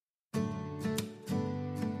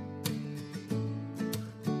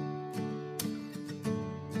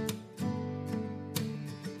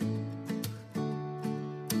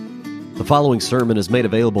following sermon is made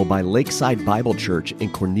available by Lakeside Bible Church in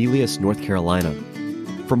Cornelius, North Carolina.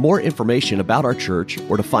 For more information about our church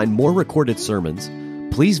or to find more recorded sermons,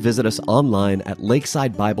 please visit us online at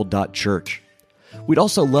lakesidebible.church. We'd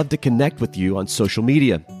also love to connect with you on social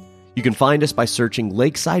media. You can find us by searching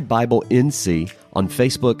Lakeside Bible NC on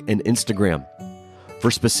Facebook and Instagram. For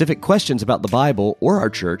specific questions about the Bible or our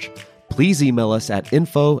church, please email us at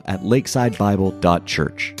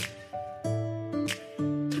info@lakesidebible.church.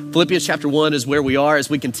 Philippians chapter 1 is where we are as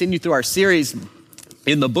we continue through our series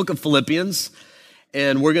in the book of Philippians.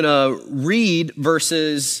 And we're going to read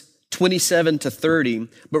verses 27 to 30,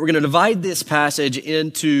 but we're going to divide this passage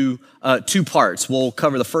into two parts. We'll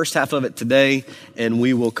cover the first half of it today, and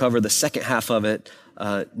we will cover the second half of it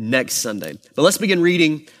next Sunday. But let's begin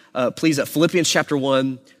reading, please, at Philippians chapter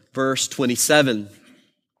 1, verse 27.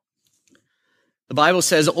 The Bible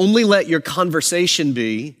says, "Only let your conversation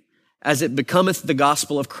be as it becometh the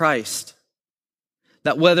gospel of Christ,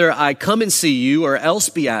 that whether I come and see you or else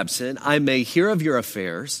be absent, I may hear of your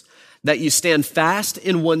affairs, that you stand fast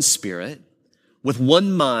in one spirit, with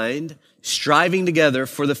one mind, striving together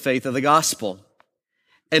for the faith of the gospel,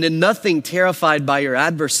 and in nothing terrified by your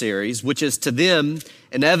adversaries, which is to them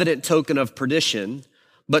an evident token of perdition,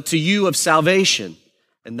 but to you of salvation,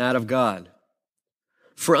 and that of God.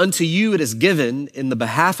 For unto you it is given in the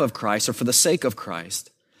behalf of Christ, or for the sake of Christ,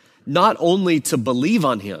 not only to believe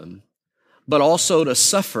on him, but also to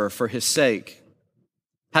suffer for his sake,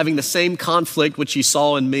 having the same conflict which ye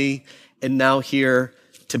saw in me and now hear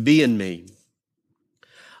to be in me."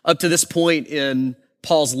 Up to this point in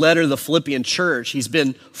Paul's letter to the Philippian church, he's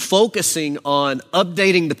been focusing on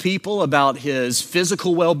updating the people about his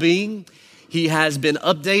physical well-being. He has been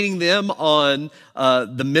updating them on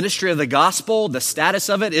the ministry of the gospel, the status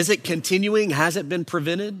of it. Is it continuing? Has it been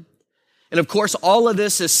prevented? And of course, all of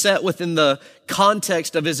this is set within the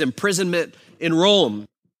context of his imprisonment in Rome.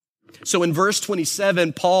 So in verse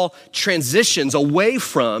 27, Paul transitions away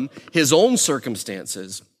from his own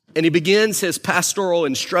circumstances, and he begins his pastoral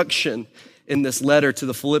instruction in this letter to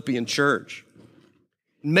the Philippian church.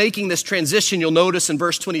 Making this transition, you'll notice in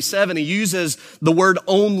verse 27, he uses the word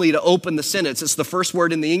 "only" to open the sentence. It's the first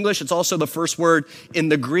word in the English. It's also the first word in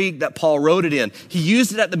the Greek that Paul wrote it in. He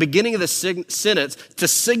used it at the beginning of the sentence to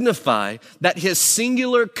signify that his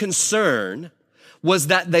singular concern was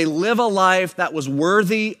that they live a life that was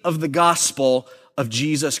worthy of the gospel of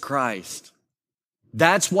Jesus Christ.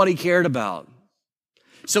 That's what he cared about.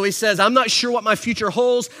 So he says, I'm not sure what my future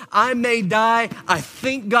holds. I may die. I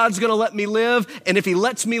think God's going to let me live. And if he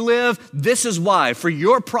lets me live, this is why: for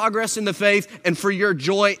your progress in the faith and for your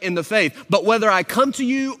joy in the faith. But whether I come to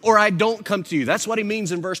you or I don't come to you, that's what he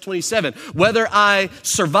means in verse 27. Whether I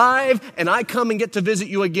survive and I come and get to visit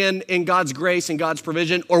you again in God's grace and God's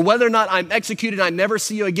provision, or whether or not I'm executed and I never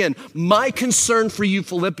see you again, my concern for you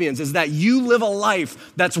Philippians is that you live a life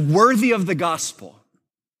that's worthy of the gospel.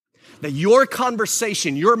 That your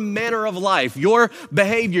conversation, your manner of life, your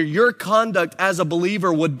behavior, your conduct as a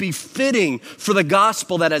believer would be fitting for the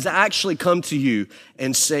gospel that has actually come to you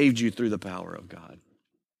and saved you through the power of God.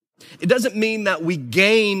 It doesn't mean that we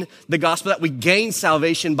gain the gospel, that we gain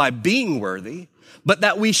salvation by being worthy, but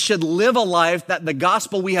that we should live a life that the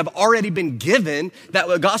gospel we have already been given, that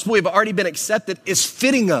the gospel we have already been accepted, is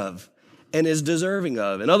fitting of and is deserving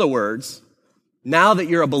of. In other words, now that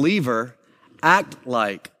you're a believer, act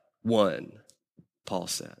like one, Paul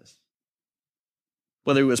says.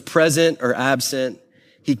 Whether he was present or absent,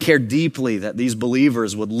 he cared deeply that these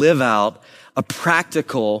believers would live out a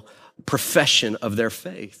practical profession of their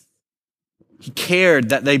faith. He cared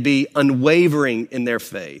that they be unwavering in their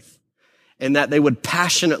faith and that they would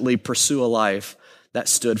passionately pursue a life that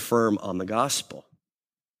stood firm on the gospel.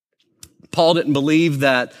 Paul didn't believe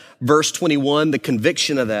that verse 21, the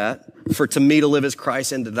conviction of that, for to me to live is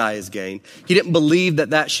Christ and to die is gain. He didn't believe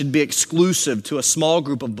that that should be exclusive to a small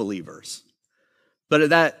group of believers,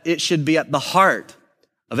 but that it should be at the heart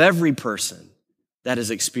of every person that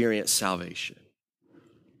has experienced salvation.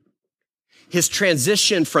 His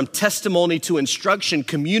transition from testimony to instruction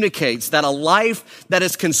communicates that a life that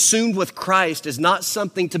is consumed with Christ is not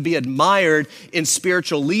something to be admired in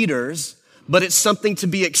spiritual leaders, but it's something to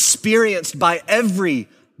be experienced by every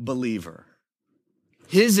believer.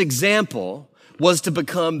 His example was to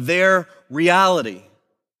become their reality.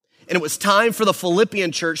 And it was time for the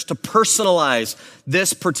Philippian church to personalize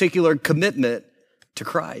this particular commitment to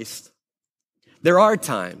Christ. There are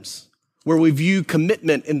times where we view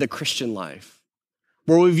commitment in the Christian life,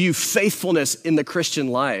 where we view faithfulness in the Christian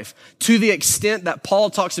life, to the extent that Paul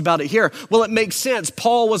talks about it here. Well, it makes sense.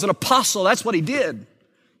 Paul was an apostle. That's what he did.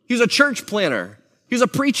 He was a church planner. He was a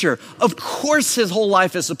preacher. Of course his whole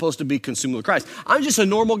life is supposed to be consumed with Christ. I'm just a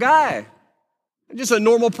normal guy. I'm just a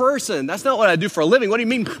normal person. That's not what I do for a living. What do you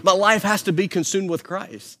mean my life has to be consumed with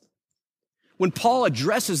Christ? When Paul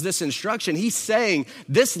addresses this instruction, he's saying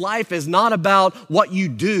this life is not about what you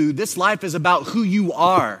do. This life is about who you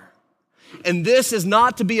are. And this is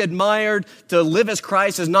not to be admired. To live as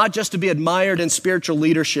Christ is not just to be admired in spiritual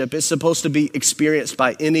leadership. It's supposed to be experienced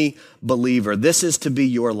by any believer. This is to be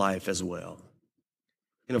your life as well.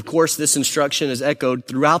 And of course, this instruction is echoed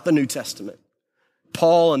throughout the New Testament.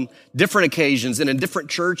 Paul, on different occasions and in different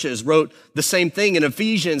churches, wrote the same thing. In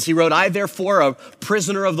Ephesians, he wrote, I, therefore, a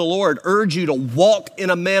prisoner of the Lord, urge you to walk in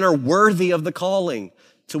a manner worthy of the calling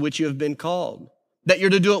to which you have been called. That you're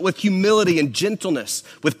to do it with humility and gentleness,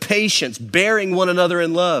 with patience, bearing one another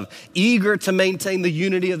in love, eager to maintain the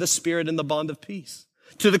unity of the Spirit in the bond of peace.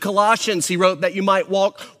 To the Colossians, he wrote that you might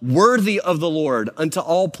walk worthy of the Lord unto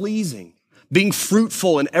all pleasing, being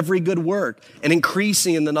fruitful in every good work and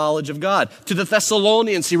increasing in the knowledge of God. To the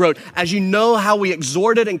Thessalonians, he wrote, as you know how we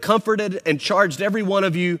exhorted and comforted and charged every one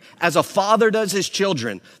of you as a father does his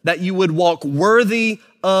children, that you would walk worthy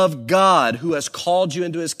of God who has called you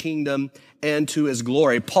into his kingdom and to his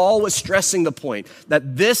glory. Paul was stressing the point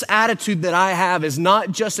that this attitude that I have is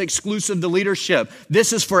not just exclusive to leadership.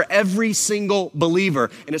 This is for every single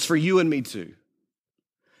believer, and it's for you and me too.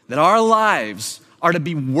 That our lives are to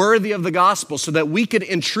be worthy of the gospel so that we could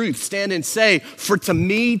in truth stand and say, for to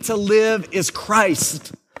me to live is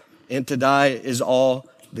Christ and to die is all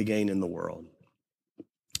the gain in the world.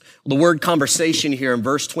 The word conversation here in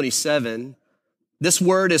verse 27, this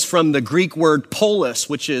word is from the Greek word polis,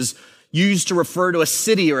 which is used to refer to a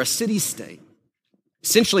city or a city-state.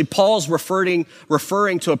 Essentially, Paul's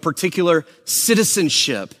referring to a particular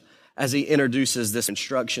citizenship as he introduces this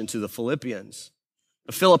instruction to the Philippians.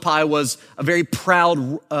 Philippi was a very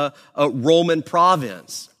proud Roman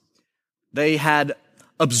province. They had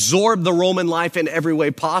absorbed the Roman life in every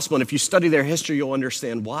way possible, and if you study their history, you'll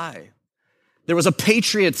understand why. There was a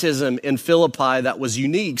patriotism in Philippi that was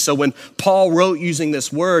unique. So when Paul wrote using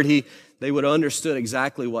this word, they would have understood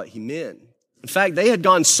exactly what he meant. In fact, they had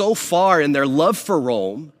gone so far in their love for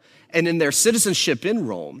Rome and in their citizenship in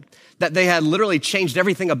Rome that they had literally changed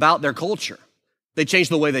everything about their culture. They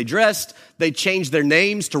changed the way they dressed. They changed their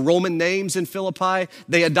names to Roman names in Philippi.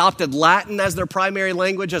 They adopted Latin as their primary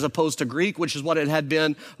language as opposed to Greek, which is what it had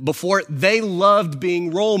been before. They loved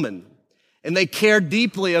being Roman, and they cared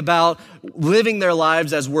deeply about living their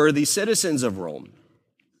lives as worthy citizens of Rome.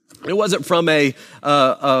 It wasn't from a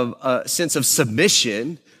sense of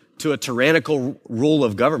submission to a tyrannical rule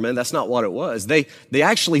of government. That's not what it was. They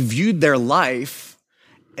actually viewed their life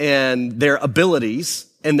and their abilities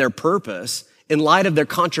and their purpose in light of their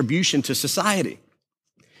contribution to society.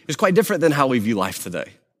 It's quite different than how we view life today.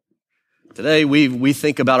 Today, we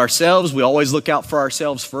think about ourselves. We always look out for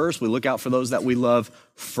ourselves first. We look out for those that we love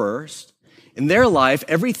first. In their life,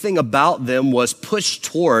 everything about them was pushed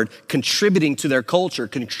toward contributing to their culture,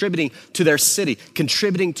 contributing to their city,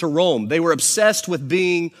 contributing to Rome. They were obsessed with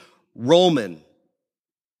being Roman.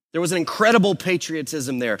 There was an incredible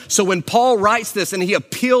patriotism there. So when Paul writes this and he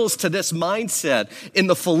appeals to this mindset in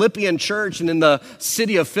the Philippian church and in the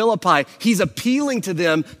city of Philippi, he's appealing to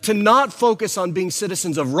them to not focus on being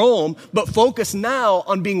citizens of Rome, but focus now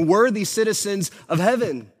on being worthy citizens of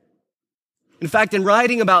heaven. In fact, in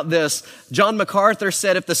writing about this, John MacArthur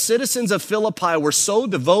said, if the citizens of Philippi were so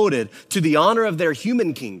devoted to the honor of their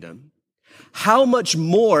human kingdom, how much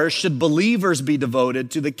more should believers be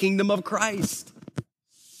devoted to the kingdom of Christ?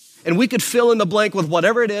 And we could fill in the blank with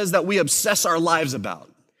whatever it is that we obsess our lives about.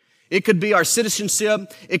 It could be our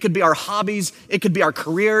citizenship. It could be our hobbies. It could be our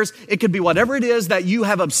careers. It could be whatever it is that you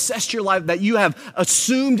have obsessed your life, that you have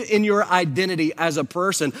assumed in your identity as a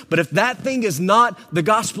person. But if that thing is not the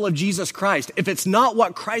gospel of Jesus Christ, if it's not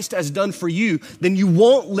what Christ has done for you, then you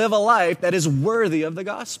won't live a life that is worthy of the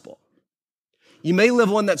gospel. You may live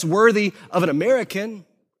one that's worthy of an American,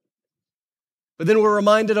 but then we're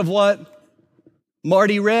reminded of what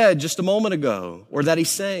Marty read just a moment ago, or that he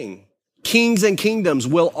sang. Kings and kingdoms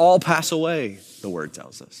will all pass away, the word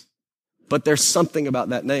tells us. But there's something about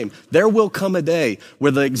that name. There will come a day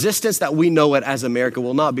where the existence that we know it as America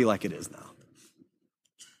will not be like it is now.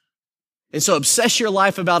 And so obsess your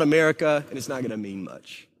life about America, and it's not going to mean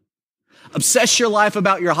much. Obsess your life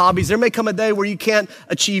about your hobbies. There may come a day where you can't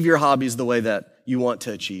achieve your hobbies the way that you want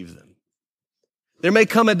to achieve them. There may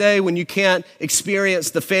come a day when you can't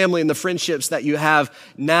experience the family and the friendships that you have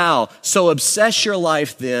now. So obsess your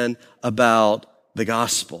life then about the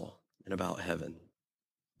gospel and about heaven.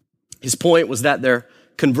 His point was that their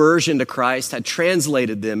conversion to Christ had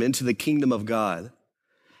translated them into the kingdom of God.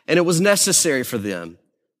 And it was necessary for them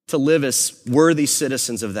to live as worthy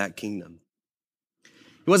citizens of that kingdom.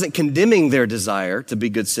 He wasn't condemning their desire to be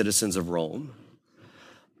good citizens of Rome,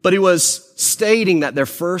 but he was stating that their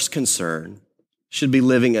first concern should be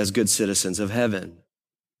living as good citizens of heaven.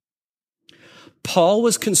 Paul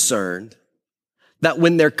was concerned that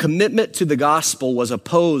when their commitment to the gospel was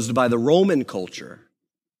opposed by the Roman culture,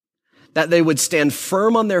 that they would stand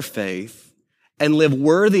firm on their faith and live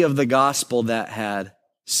worthy of the gospel that had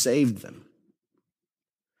saved them.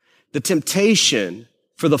 The temptation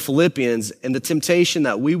for the Philippians, and the temptation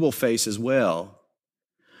that we will face as well,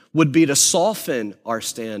 would be to soften our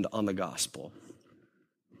stand on the gospel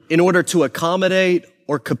in order to accommodate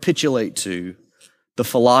or capitulate to the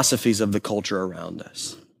philosophies of the culture around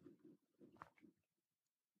us.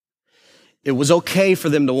 It was okay for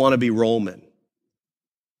them to want to be Roman,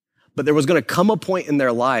 but there was going to come a point in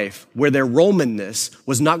their life where their Romanness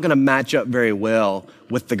was not going to match up very well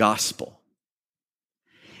with the gospel.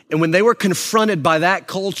 And when they were confronted by that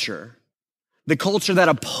culture, the culture that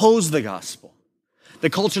opposed the gospel, the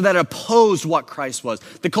culture that opposed what Christ was,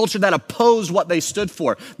 the culture that opposed what they stood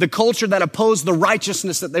for, the culture that opposed the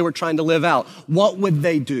righteousness that they were trying to live out, what would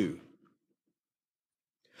they do?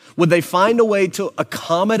 Would they find a way to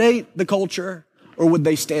accommodate the culture, or would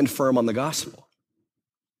they stand firm on the gospel?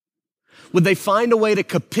 Would they find a way to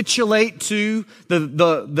capitulate to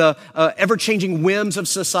the ever-changing whims of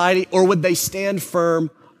society, or would they stand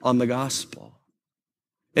firm on the gospel?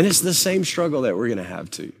 And it's the same struggle that we're going to have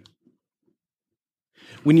too.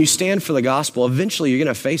 When you stand for the gospel, eventually you're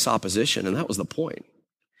going to face opposition, and that was the point.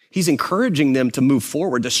 He's encouraging them to move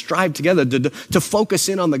forward, to strive together, to focus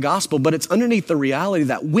in on the gospel, but it's underneath the reality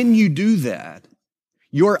that when you do that,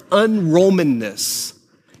 your un-Romanness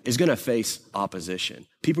is going to face opposition.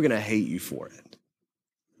 People are going to hate you for it.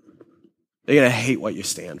 They're going to hate what you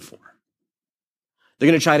stand for. They're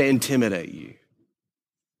going to try to intimidate you.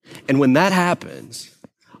 And when that happens,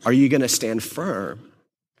 are you going to stand firm?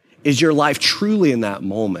 Is your life truly in that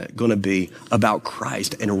moment going to be about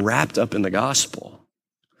Christ and wrapped up in the gospel?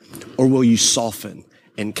 Or will you soften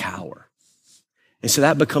and cower? And so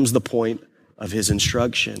that becomes the point of his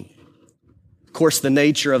instruction. Of course, the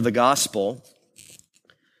nature of the gospel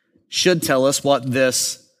should tell us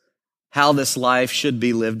how this life should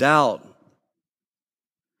be lived out.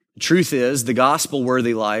 The truth is, the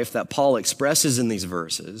gospel-worthy life that Paul expresses in these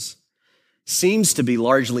verses seems to be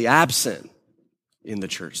largely absent in the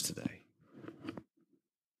church today.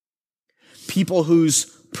 People whose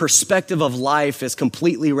perspective of life is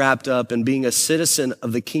completely wrapped up in being a citizen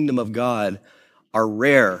of the kingdom of God are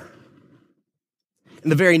rare.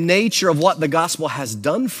 And the very nature of what the gospel has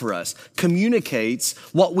done for us communicates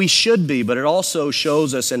what we should be, but it also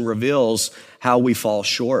shows us and reveals how we fall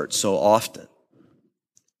short so often.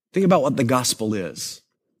 Think about what the gospel is.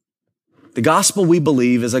 The gospel, we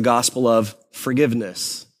believe, is a gospel of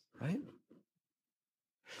forgiveness, right?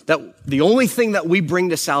 That the only thing that we bring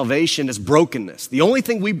to salvation is brokenness. The only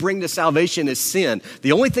thing we bring to salvation is sin.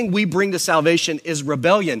 The only thing we bring to salvation is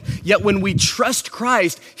rebellion. Yet when we trust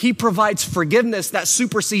Christ, he provides forgiveness that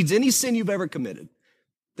supersedes any sin you've ever committed.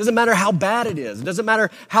 It doesn't matter how bad it is. It doesn't matter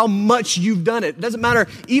how much you've done it. It doesn't matter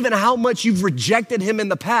even how much you've rejected him in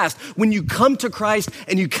the past. When you come to Christ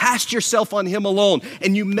and you cast yourself on him alone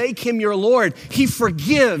and you make him your Lord, he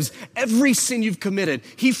forgives every sin you've committed.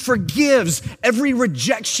 He forgives every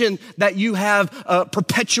rejection that you have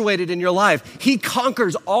perpetuated in your life. He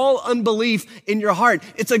conquers all unbelief in your heart.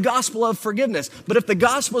 It's a gospel of forgiveness. But if the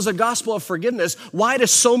gospel is a gospel of forgiveness, why do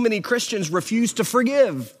so many Christians refuse to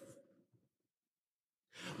forgive?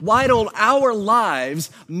 Why don't our lives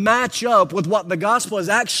match up with what the gospel has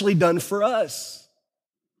actually done for us?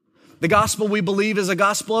 The gospel, we believe, is a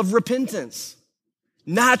gospel of repentance.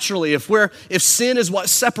 Naturally, if sin is what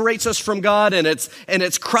separates us from God and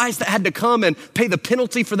it's Christ that had to come and pay the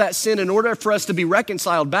penalty for that sin in order for us to be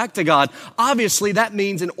reconciled back to God, obviously that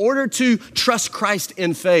means in order to trust Christ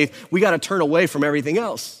in faith, we got to turn away from everything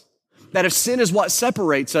else. That if sin is what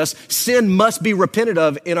separates us, sin must be repented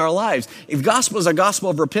of in our lives. If the gospel is a gospel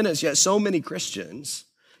of repentance, yet so many Christians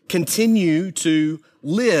continue to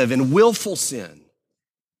live in willful sin,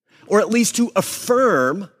 or at least to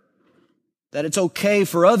affirm that it's okay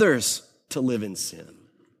for others to live in sin.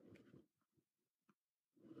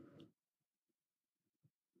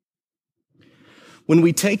 When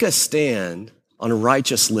we take a stand on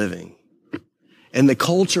righteous living, and the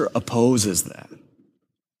culture opposes that,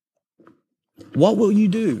 what will you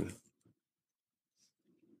do?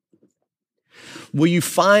 Will you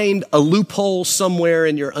find a loophole somewhere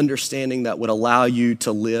in your understanding that would allow you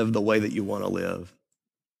to live the way that you want to live?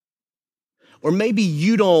 Or maybe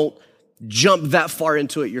you don't jump that far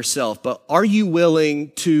into it yourself, but are you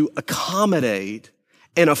willing to accommodate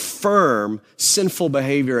and affirm sinful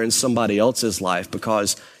behavior in somebody else's life?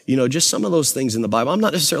 Because, just some of those things in the Bible, I'm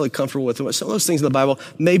not necessarily comfortable with them, but some of those things in the Bible,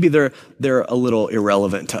 maybe they're a little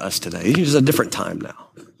irrelevant to us today. It's just a different time now.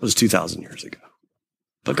 It was 2,000 years ago.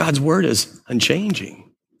 But God's word is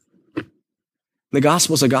unchanging. The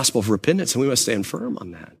gospel is a gospel of repentance, and we must stand firm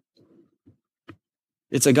on that.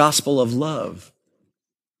 It's a gospel of love.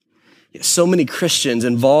 Yet so many Christians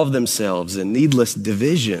involve themselves in needless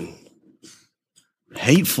division,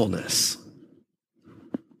 hatefulness.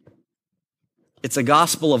 It's a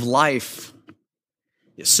gospel of life.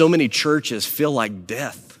 Yet so many churches feel like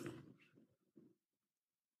death.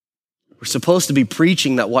 We're supposed to be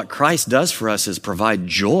preaching that what Christ does for us is provide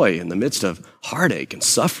joy in the midst of heartache and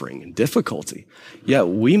suffering and difficulty. Yet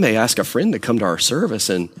we may ask a friend to come to our service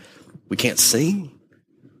and we can't sing.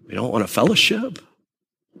 We don't want a fellowship.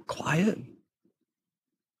 We're quiet.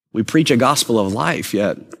 We preach a gospel of life,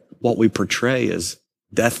 yet what we portray is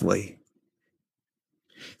deathly.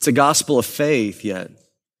 It's a gospel of faith, yet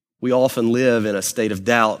we often live in a state of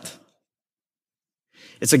doubt.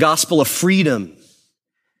 It's a gospel of freedom,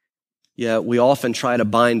 yet we often try to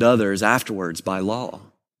bind others afterwards by law,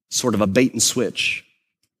 sort of a bait and switch.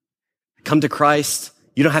 Come to Christ,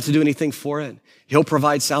 you don't have to do anything for it. He'll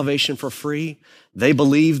provide salvation for free. They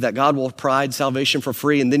believe that God will provide salvation for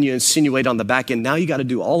free, and then you insinuate on the back end, now you got to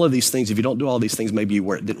do all of these things. If you don't do all these things, maybe you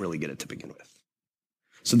didn't really get it to begin with.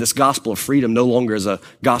 So this gospel of freedom no longer is a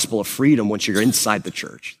gospel of freedom once you're inside the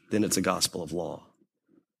church. Then it's a gospel of law.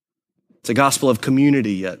 It's a gospel of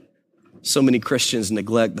community, yet so many Christians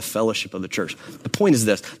neglect the fellowship of the church. The point is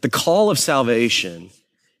this: the call of salvation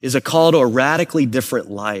is a call to a radically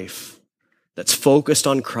different life that's focused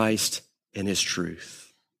on Christ and his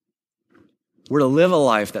truth. We're to live a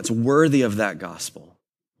life that's worthy of that gospel,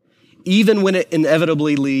 even when it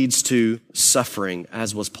inevitably leads to suffering,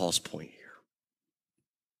 as was Paul's point here.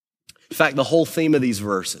 In fact, the whole theme of these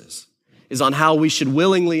verses is on how we should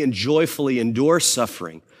willingly and joyfully endure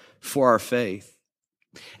suffering for our faith.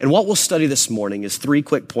 And what we'll study this morning is 3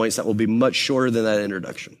 quick points that will be much shorter than that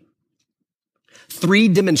introduction. 3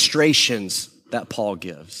 demonstrations that Paul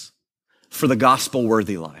gives for the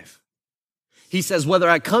gospel-worthy life. He says, whether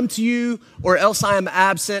I come to you or else I am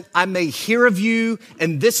absent, I may hear of you,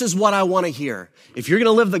 and this is what I want to hear. If you're going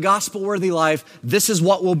to live the gospel-worthy life, this is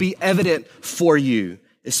what will be evident for you,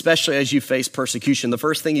 especially as you face persecution. The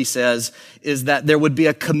first thing he says is that there would be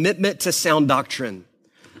a commitment to sound doctrine.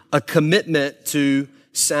 A commitment to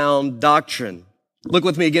sound doctrine. Look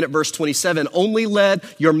with me again at verse 27. Only let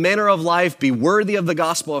your manner of life be worthy of the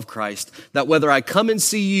gospel of Christ, that whether I come and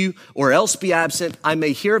see you or else be absent, I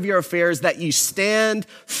may hear of your affairs, that you stand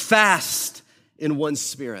fast in one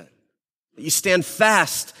spirit. That you stand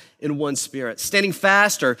fast in one spirit. Standing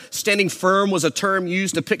fast or standing firm was a term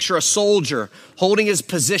used to picture a soldier holding his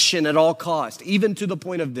position at all cost, even to the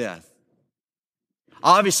point of death.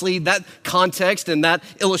 Obviously, that context and that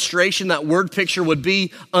illustration, that word picture would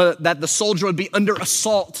be that the soldier would be under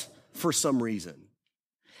assault for some reason.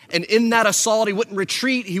 And in that assault, he wouldn't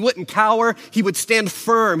retreat, he wouldn't cower, he would stand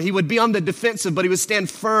firm. He would be on the defensive, but he would stand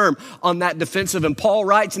firm on that defensive. And Paul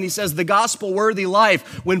writes and he says, the gospel-worthy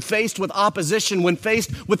life, when faced with opposition, when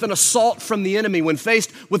faced with an assault from the enemy, when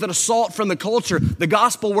faced with an assault from the culture, the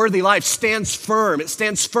gospel-worthy life stands firm. It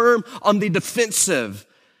stands firm on the defensive.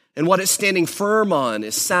 And what it's standing firm on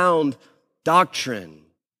is sound doctrine.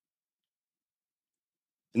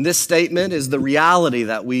 And this statement is the reality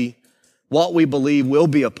that what we believe will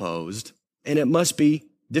be opposed, and it must be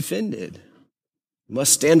defended. It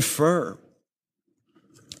must stand firm.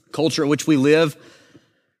 The culture in which we live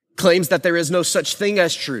claims that there is no such thing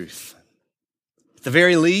as truth. At the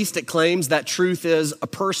very least, it claims that truth is a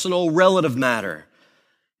personal, relative matter,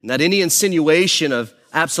 and that any insinuation of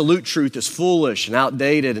absolute truth is foolish and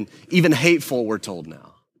outdated and even hateful, we're told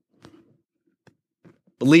now.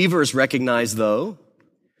 Believers recognize, though,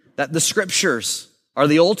 that the scriptures are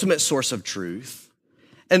the ultimate source of truth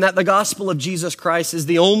and that the gospel of Jesus Christ is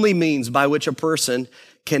the only means by which a person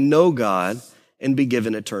can know God and be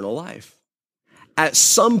given eternal life. At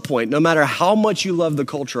some point, no matter how much you love the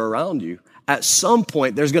culture around you, at some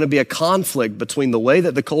point, there's going to be a conflict between the way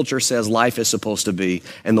that the culture says life is supposed to be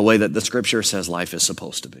and the way that the scripture says life is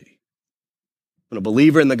supposed to be. When a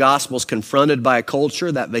believer in the gospel is confronted by a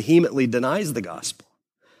culture that vehemently denies the gospel,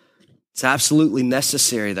 it's absolutely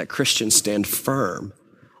necessary that Christians stand firm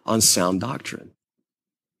on sound doctrine.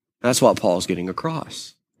 That's what Paul's getting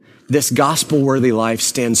across. This gospel-worthy life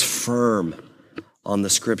stands firm on the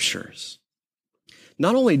scriptures.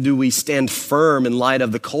 Not only do we stand firm in light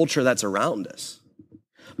of the culture that's around us,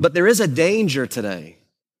 But there is a danger today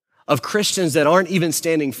of Christians that aren't even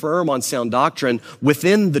standing firm on sound doctrine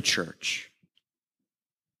within the church.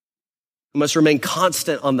 We must remain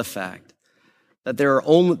constant on the fact that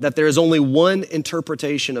there is only one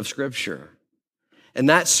interpretation of Scripture. And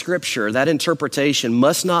that Scripture, that interpretation,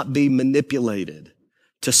 must not be manipulated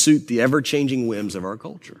to suit the ever-changing whims of our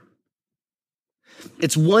culture.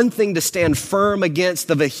 It's one thing to stand firm against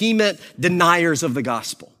the vehement deniers of the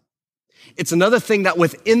gospel. It's another thing that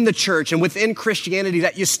within the church and within Christianity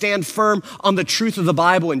that you stand firm on the truth of the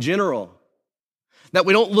Bible in general. That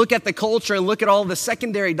we don't look at the culture and look at all the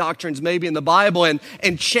secondary doctrines maybe in the Bible and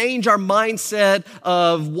change our mindset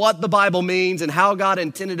of what the Bible means and how God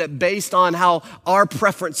intended it based on how our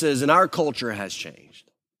preferences and our culture has changed.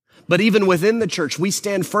 But even within the church, we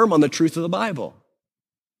stand firm on the truth of the Bible.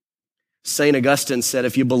 St. Augustine said,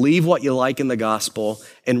 if you believe what you like in the gospel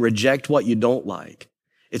and reject what you don't like,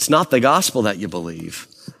 it's not the gospel that you believe,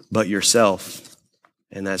 but yourself.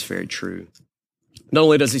 And that's very true. Not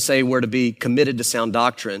only does he say we're to be committed to sound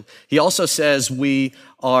doctrine, he also says we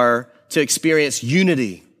are to experience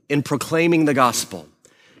unity in proclaiming the gospel.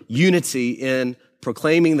 Unity in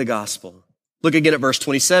proclaiming the gospel. Look again at verse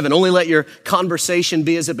 27. Only let your conversation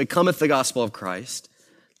be as it becometh the gospel of Christ,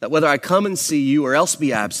 that whether I come and see you or else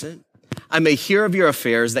be absent, I may hear of your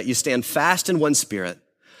affairs, that you stand fast in one spirit,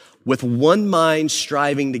 with one mind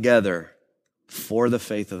striving together for the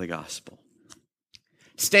faith of the gospel.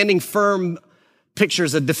 Standing firm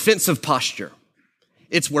pictures a defensive posture.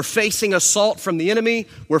 We're facing assault from the enemy.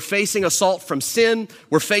 We're facing assault from sin.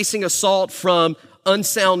 We're facing assault from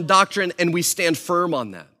unsound doctrine, and we stand firm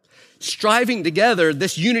on that. Striving together,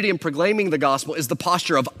 this unity in proclaiming the gospel is the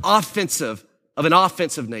posture of an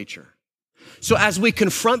offensive nature. So as we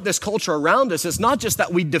confront this culture around us, it's not just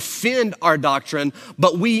that we defend our doctrine,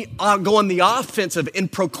 but we go on the offensive in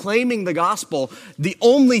proclaiming the gospel, the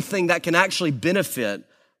only thing that can actually benefit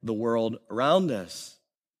the world around us.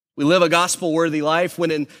 We live a gospel-worthy life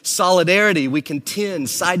when in solidarity we contend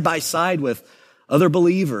side by side with other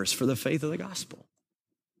believers for the faith of the gospel.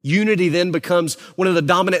 Unity then becomes one of the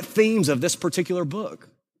dominant themes of this particular book.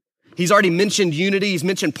 He's already mentioned unity. He's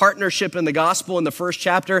mentioned partnership in the gospel in the first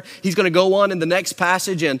chapter. He's going to go on in the next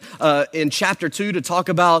passage in chapter 2 to talk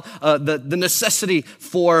about the necessity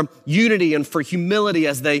for unity and for humility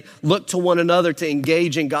as they look to one another to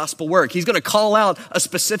engage in gospel work. He's going to call out a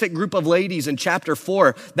specific group of ladies in chapter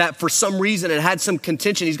 4 that for some reason it had some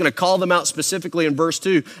contention. He's going to call them out specifically in verse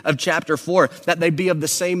 2 of chapter 4, that they be of the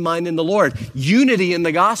same mind in the Lord. Unity in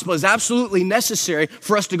the gospel is absolutely necessary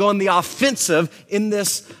for us to go on the offensive in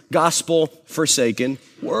this gospel-forsaken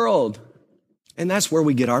world. And that's where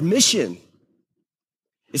we get our mission.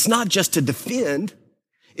 It's not just to defend,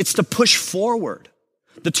 it's to push forward.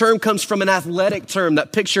 The term comes from an athletic term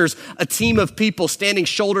that pictures a team of people standing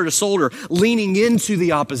shoulder to shoulder, leaning into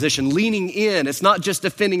the opposition, leaning in. It's not just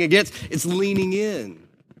defending against, it's leaning in.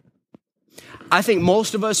 I think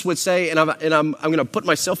most of us would say, and I'm going to put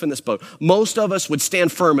myself in this boat, most of us would stand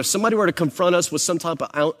firm. If somebody were to confront us with some type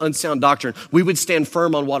of unsound doctrine, we would stand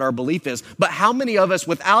firm on what our belief is. But how many of us,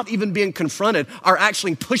 without even being confronted, are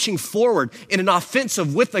actually pushing forward in an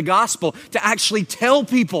offensive with the gospel to actually tell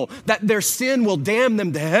people that their sin will damn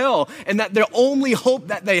them to hell and that their only hope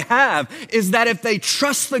that they have is that if they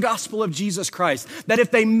trust the gospel of Jesus Christ, that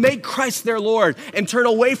if they make Christ their Lord and turn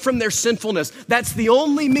away from their sinfulness, that's the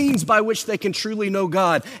only means by which they can truly know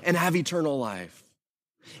God and have eternal life.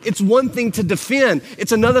 It's one thing to defend.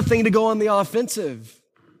 It's another thing to go on the offensive.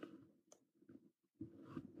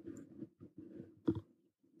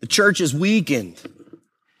 The church is weakened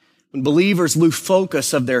when believers lose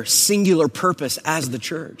focus of their singular purpose as the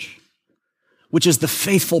church, which is the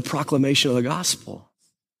faithful proclamation of the gospel.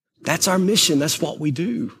 That's our mission. That's what we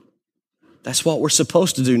do. That's what we're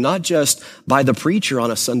supposed to do, not just by the preacher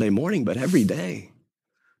on a Sunday morning, but every day.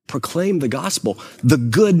 Proclaim the gospel. The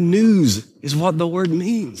good news is what the word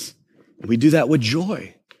means. We do that with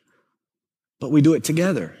joy, but we do it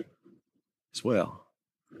together as well.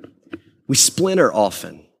 We splinter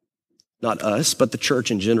often, not us, but the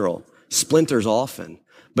church in general, splinters often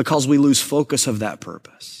because we lose focus of that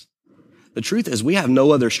purpose. The truth is we have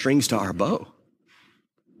no other strings to our bow.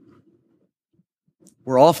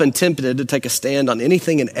 We're often tempted to take a stand on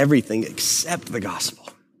anything and everything except the gospel.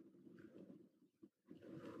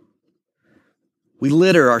 We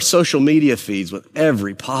litter our social media feeds with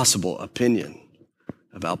every possible opinion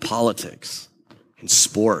about politics and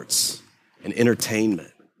sports and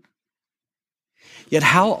entertainment. Yet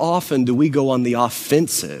how often do we go on the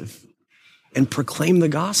offensive and proclaim the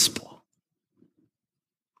gospel?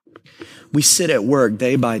 We sit at work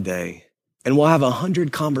day by day And we'll have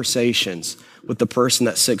 100 conversations with the person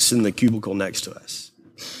that sits in the cubicle next to us.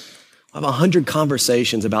 We'll have 100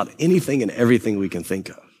 conversations about anything and everything we can think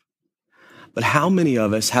of. But how many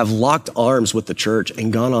of us have locked arms with the church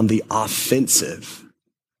and gone on the offensive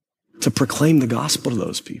to proclaim the gospel to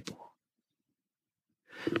those people?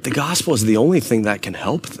 The gospel is the only thing that can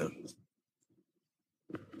help them.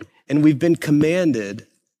 And we've been commanded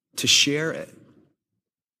to share it.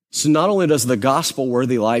 So not only does the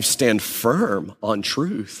gospel-worthy life stand firm on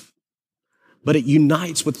truth, but it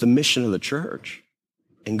unites with the mission of the church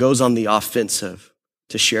and goes on the offensive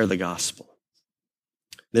to share the gospel.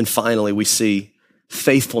 Then finally, we see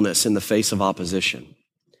faithfulness in the face of opposition.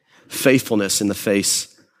 Faithfulness in the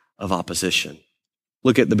face of opposition.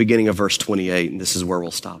 Look at the beginning of verse 28, and this is where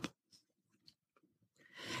we'll stop.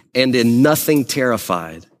 And in nothing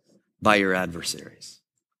terrified by your adversaries.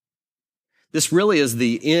 This really is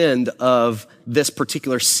the end of this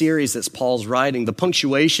particular series that Paul's writing. The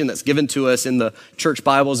punctuation that's given to us in the church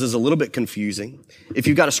Bibles is a little bit confusing. If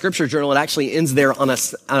you've got a scripture journal, it actually ends there on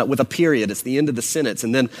with a period. It's the end of the sentence.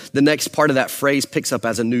 And then the next part of that phrase picks up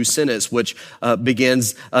as a new sentence, which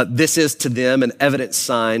begins, this is to them an evident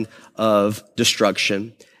sign of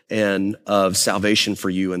destruction and of salvation for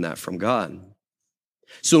you, and that from God.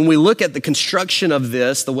 So when we look at the construction of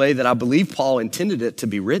this, the way that I believe Paul intended it to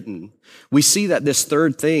be written, we see that this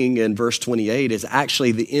third thing in verse 28 is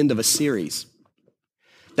actually the end of a series.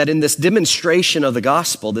 That in this demonstration of the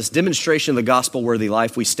gospel, this demonstration of the gospel-worthy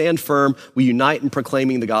life, we stand firm, we unite in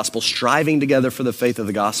proclaiming the gospel, striving together for the faith of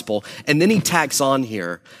the gospel. And then he tacks on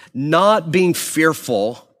here, not being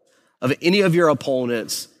fearful of any of your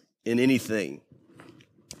opponents in anything.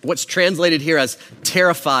 What's translated here as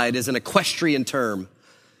terrified is an equestrian term.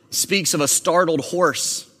 Speaks of a startled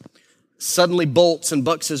horse, suddenly bolts and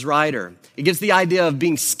bucks his rider. It gives the idea of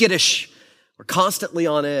being skittish or constantly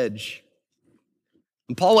on edge.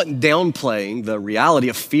 And Paul wasn't downplaying the reality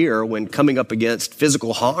of fear when coming up against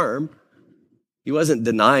physical harm. He wasn't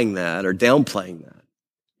denying that or downplaying that.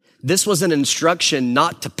 This was an instruction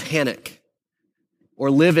not to panic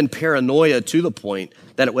or live in paranoia to the point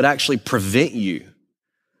that it would actually prevent you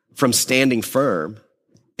from standing firm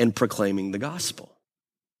and proclaiming the gospel.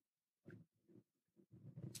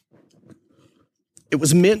 It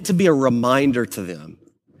was meant to be a reminder to them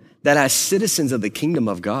that as citizens of the kingdom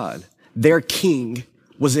of God, their king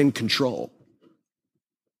was in control.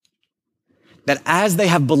 That as they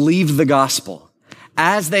have believed the gospel,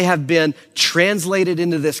 as they have been translated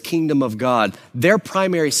into this kingdom of God, their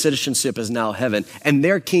primary citizenship is now heaven, and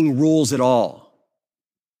their king rules it all.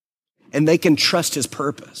 And they can trust his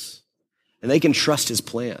purpose, and they can trust his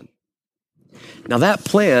plan. Now that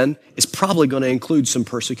plan is probably going to include some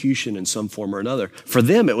persecution in some form or another. For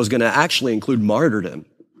them, it was going to actually include martyrdom.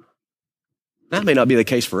 That may not be the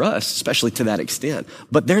case for us, especially to that extent,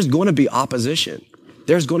 but there's going to be opposition.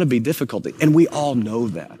 There's going to be difficulty, and we all know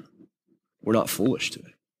that. We're not foolish to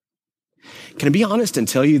it. Can I be honest and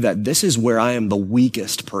tell you that this is where I am the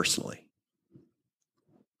weakest personally?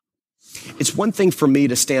 It's one thing for me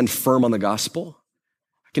to stand firm on the gospel.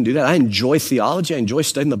 I can do that. I enjoy theology. I enjoy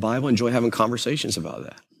studying the Bible. I enjoy having conversations about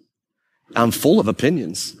that. I'm full of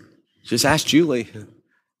opinions. Just ask Julie.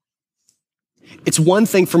 It's one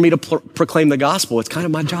thing for me to proclaim the gospel. It's kind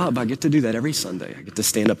of my job. I get to do that every Sunday. I get to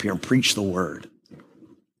stand up here and preach the word.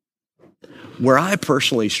 Where I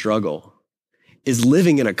personally struggle is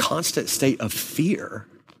living in a constant state of fear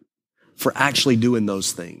for actually doing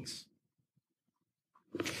those things.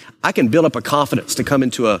 I can build up a confidence to come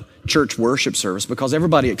into a church worship service because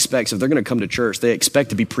everybody expects, if they're going to come to church, they expect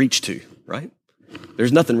to be preached to, right?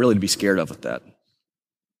 There's nothing really to be scared of with that.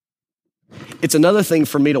 It's another thing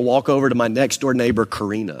for me to walk over to my next door neighbor,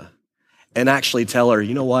 Karina, and actually tell her,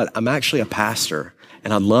 you know what, I'm actually a pastor,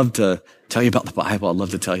 and I'd love to tell you about the Bible. I'd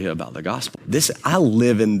love to tell you about the gospel. I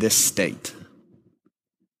live in this state.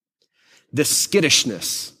 This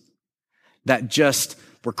skittishness that just,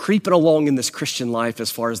 we're creeping along in this Christian life as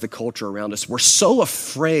far as the culture around us. We're so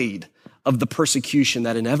afraid of the persecution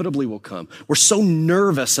that inevitably will come. We're so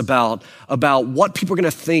nervous about what people are going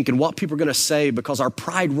to think and what people are going to say because our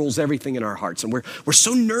pride rules everything in our hearts. And we're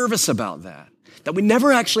so nervous about that we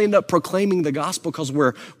never actually end up proclaiming the gospel because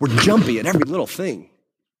we're jumpy at every little thing.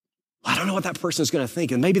 I don't know what that person is going to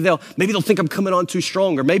think. And maybe they'll think I'm coming on too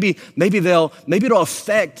strong, or maybe it'll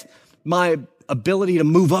affect my ability to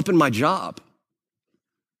move up in my job.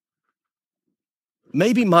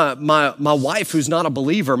 Maybe my wife who's not a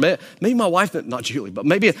believer, maybe my wife, not Julie, but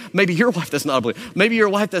maybe your wife that's not a believer. Maybe your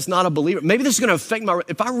wife that's not a believer. Maybe this is going to affect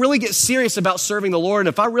if I really get serious about serving the Lord, and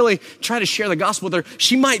if I really try to share the gospel with her,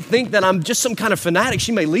 she might think that I'm just some kind of fanatic.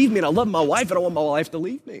 She may leave me, and I love my wife. I don't want my wife to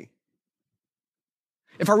leave me.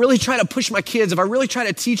 if I really try to push my kids, if I really try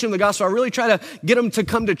to teach them the gospel, I really try to get them to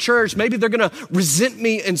come to church, maybe they're going to resent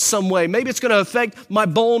me in some way. Maybe it's going to affect my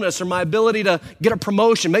boldness or my ability to get a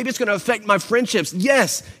promotion. Maybe it's going to affect my friendships.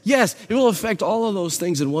 Yes, it will affect all of those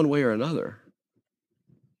things in one way or another.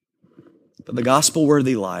 But the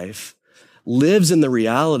gospel-worthy life lives in the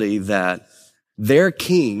reality that their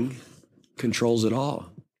king controls it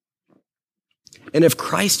all. And if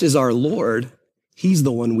Christ is our Lord, he's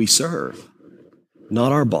the one we serve,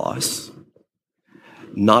 not our boss,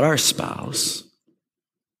 not our spouse,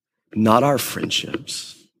 not our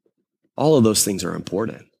friendships. All of those things are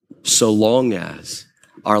important, so long as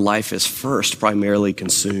our life is first primarily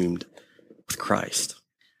consumed with Christ.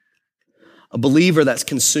 A believer that's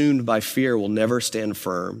consumed by fear will never stand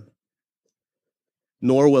firm,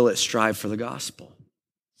 nor will it strive for the gospel.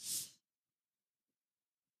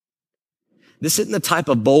 This isn't the type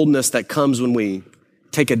of boldness that comes when we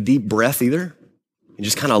take a deep breath either and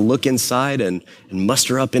just kind of look inside and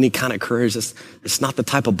muster up any kind of courage. It's not the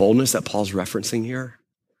type of boldness that Paul's referencing here.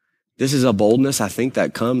 This is a boldness, I think,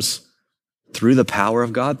 that comes through the power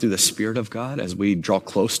of God, through the Spirit of God, as we draw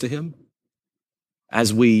close to him,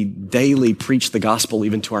 as we daily preach the gospel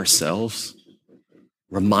even to ourselves,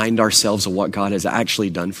 remind ourselves of what God has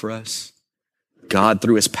actually done for us. God,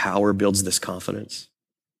 through his power, builds this confidence.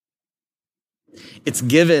 It's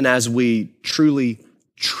given as we truly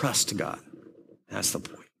trust God. That's the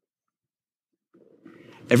point.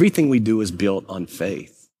 Everything we do is built on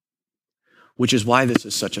faith, which is why this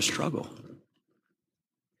is such a struggle.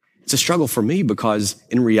 It's a struggle for me because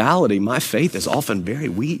in reality, my faith is often very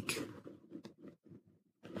weak.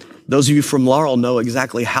 Those of you from Laurel know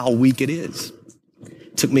exactly how weak it is.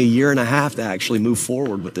 It took me 1.5 years to actually move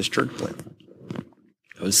forward with this church plant.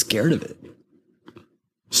 I was scared of it.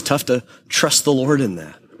 It's tough to trust the Lord in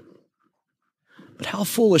that. But how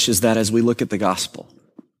foolish is that as we look at the gospel?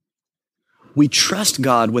 We trust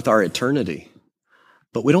God with our eternity,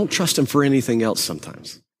 but we don't trust him for anything else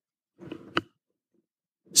sometimes.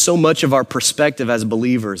 So much of our perspective as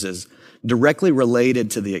believers is directly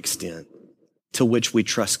related to the extent to which we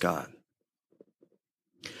trust God.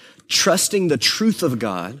 Trusting the truth of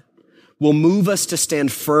God will move us to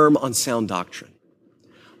stand firm on sound doctrine.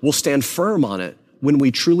 We'll stand firm on it when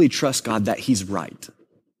we truly trust God that he's right,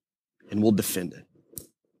 and we'll defend it.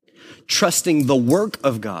 Trusting the work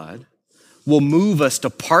of God will move us to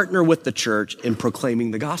partner with the church in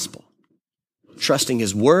proclaiming the gospel. Trusting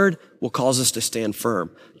his word will cause us to stand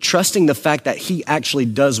firm. Trusting the fact that he actually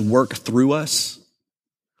does work through us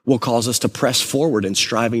will cause us to press forward in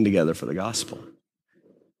striving together for the gospel.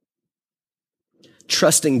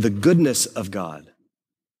 Trusting the goodness of God,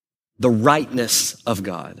 the rightness of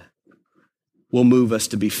God, will move us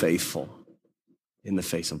to be faithful in the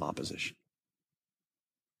face of opposition.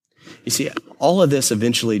 You see, all of this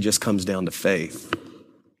eventually just comes down to faith.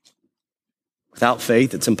 Without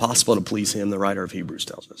faith, it's impossible to please him, the writer of Hebrews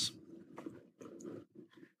tells us.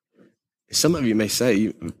 Some of you may say,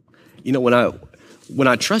 you know, when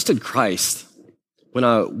I trusted Christ, when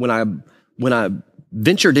I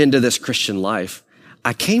ventured into this Christian life,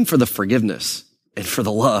 I came for the forgiveness and for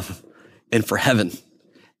the love and for heaven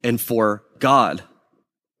and for God.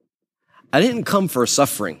 I didn't come for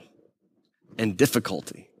suffering and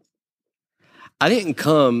difficulty. I didn't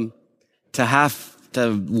come to have to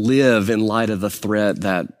live in light of the threat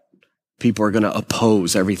that people are going to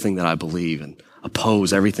oppose everything that I believe and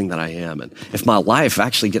oppose everything that I am. And if my life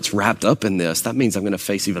actually gets wrapped up in this, that means I'm going to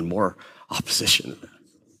face even more opposition.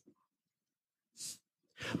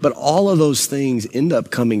 But all of those things end up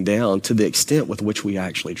coming down to the extent with which we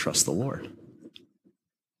actually trust the Lord.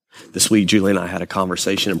 This week, Julie and I had a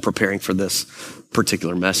conversation in preparing for this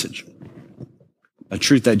particular message. A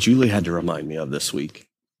truth that Julie had to remind me of this week.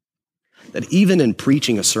 That even in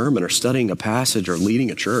preaching a sermon or studying a passage or leading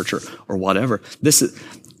a church or whatever, this is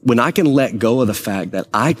when I can let go of the fact that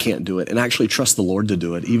I can't do it and actually trust the Lord to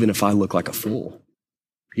do it, even if I look like a fool,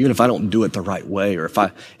 even if I don't do it the right way, or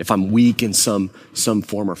if I'm weak in some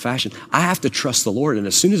form or fashion, I have to trust the Lord. And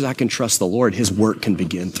as soon as I can trust the Lord, his work can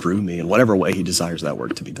begin through me in whatever way he desires that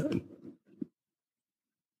work to be done.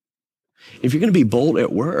 If you're going to be bold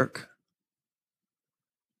at work,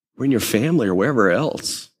 or in your family or wherever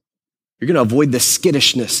else, you're going to avoid the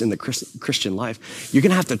skittishness in the Christian life. You're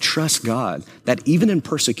going to have to trust God that even in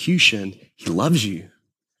persecution, he loves you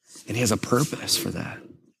and he has a purpose for that.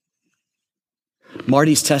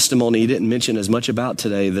 Marty's testimony he didn't mention as much about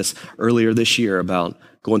today, earlier this year, about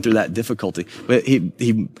going through that difficulty. But he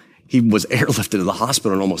was airlifted to the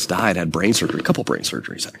hospital and almost died, had brain surgery, a couple brain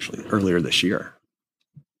surgeries actually, earlier this year.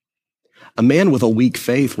 A man with a weak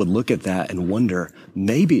faith would look at that and wonder,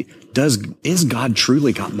 maybe, is God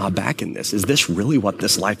truly got my back in this? Is this really what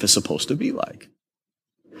this life is supposed to be like?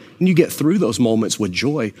 And you get through those moments with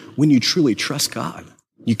joy when you truly trust God.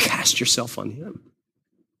 You cast yourself on Him.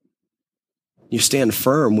 You stand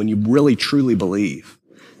firm when you really truly believe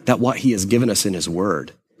that what He has given us in His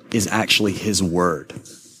Word is actually His Word.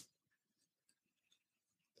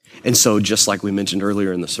 And so just like we mentioned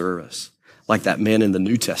earlier in the service, like that man in the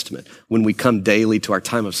New Testament, when we come daily to our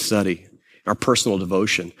time of study, our personal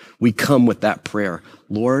devotion, we come with that prayer,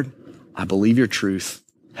 Lord, I believe your truth.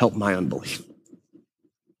 Help my unbelief.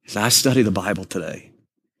 As I study the Bible today,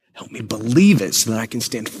 help me believe it so that I can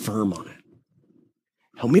stand firm on it.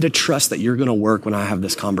 Help me to trust that you're going to work when I have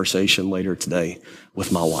this conversation later today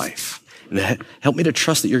with my wife. And help me to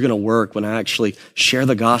trust that you're going to work when I actually share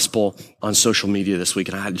the gospel on social media this week.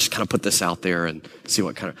 And I just kind of put this out there and see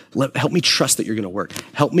what help me trust that you're going to work.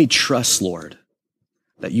 Help me trust, Lord,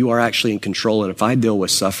 that you are actually in control. And if I deal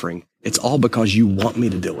with suffering, it's all because you want me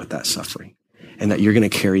to deal with that suffering and that you're going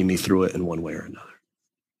to carry me through it in one way or another.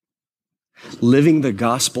 Living the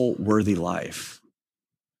gospel-worthy life,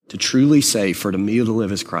 to truly say, for to me to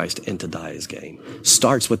live is Christ and to die is gain,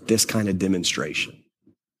 starts with this kind of demonstration.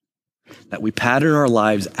 That we pattern our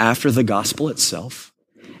lives after the gospel itself,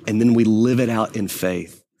 and then we live it out in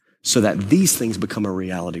faith so that these things become a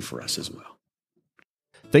reality for us as well.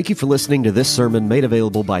 Thank you for listening to this sermon made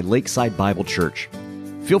available by Lakeside Bible Church.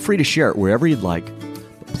 Feel free to share it wherever you'd like.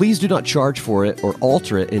 Please do not charge for it or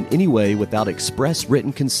alter it in any way without express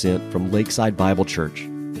written consent from Lakeside Bible Church.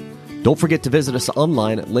 Don't forget to visit us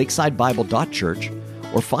online at lakesidebible.church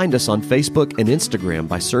or find us on Facebook and Instagram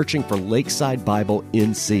by searching for Lakeside Bible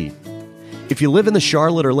NC. If you live in the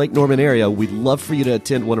Charlotte or Lake Norman area, we'd love for you to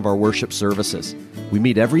attend one of our worship services. We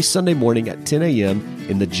meet every Sunday morning at 10 a.m.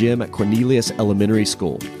 in the gym at Cornelius Elementary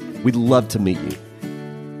School. We'd love to meet you.